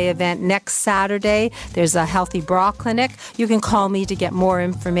Happy Day event next Saturday. There's a healthy broccoli Clinic. You can call me to get more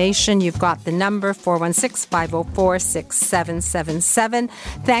information. You've got the number 416-504-6777.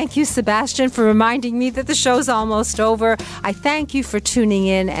 Thank you, Sebastian, for reminding me that the show's almost over. I thank you for tuning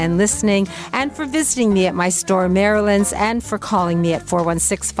in and listening, and for visiting me at my store, Maryland's, and for calling me at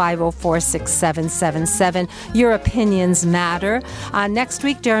 416-504-6777. Your opinions matter. Next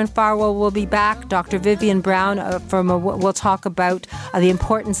week, Darren Farwell will be back. Dr. Vivian Brown will talk about the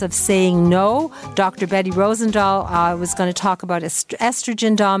importance of saying no. Dr. Betty Rosendahl was going to talk about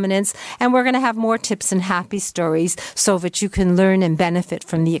estrogen dominance, and we're going to have more tips and happy stories so that you can learn and benefit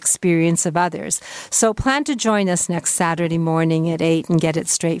from the experience of others. So plan to join us next Saturday morning at 8 and get it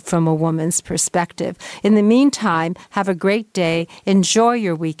straight from a woman's perspective. In the meantime, have a great day, enjoy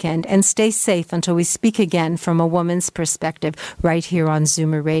your weekend, and stay safe until we speak again from a woman's perspective right here on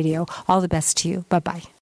Zoomer Radio. All the best to you. Bye-bye.